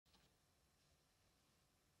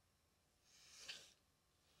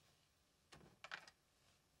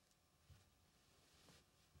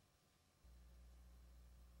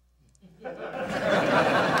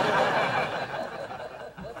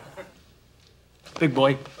big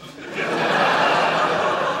boy.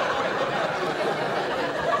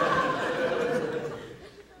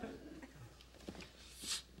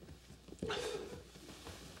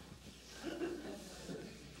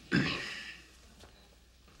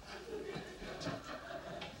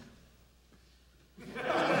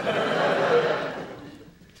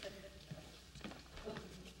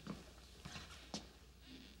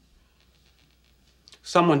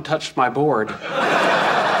 Someone touched my board.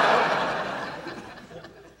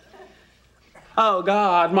 Oh,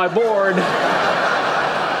 God, my board.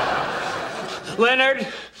 Leonard!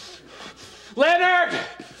 Leonard!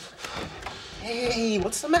 Hey,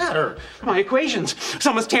 what's the matter? My equations.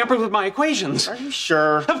 Someone's tampered with my equations. Are you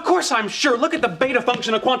sure? Of course I'm sure. Look at the beta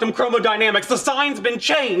function of quantum chromodynamics. The sign's been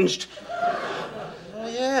changed. Oh,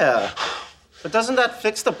 yeah. But doesn't that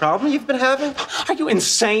fix the problem you've been having? Are you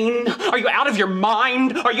insane? Are you out of your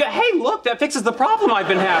mind? Hey, look, that fixes the problem I've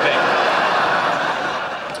been having.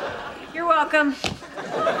 You're welcome.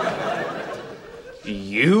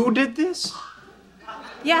 You did this?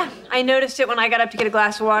 Yeah, I noticed it when I got up to get a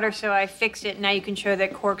glass of water, so I fixed it. Now you can show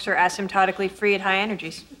that quarks are asymptotically free at high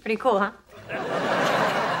energies. Pretty cool, huh?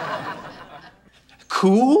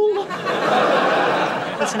 Cool?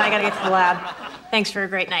 Listen, I gotta get to the lab. Thanks for a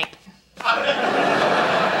great night.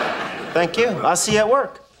 Thank you. I'll see you at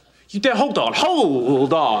work. Hold on.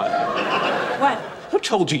 What? Who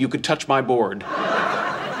told you you could touch my board?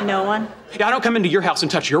 No one? Yeah, I don't come into your house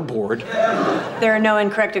and touch your board. There are no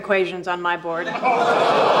incorrect equations on my board.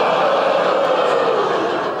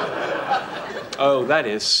 Oh, that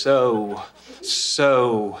is so...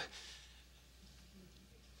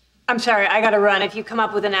 I'm sorry, I gotta run. If you come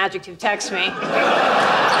up with an adjective, text me.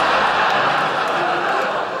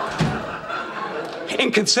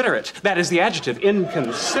 Inconsiderate. That is the adjective,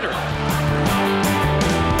 inconsiderate.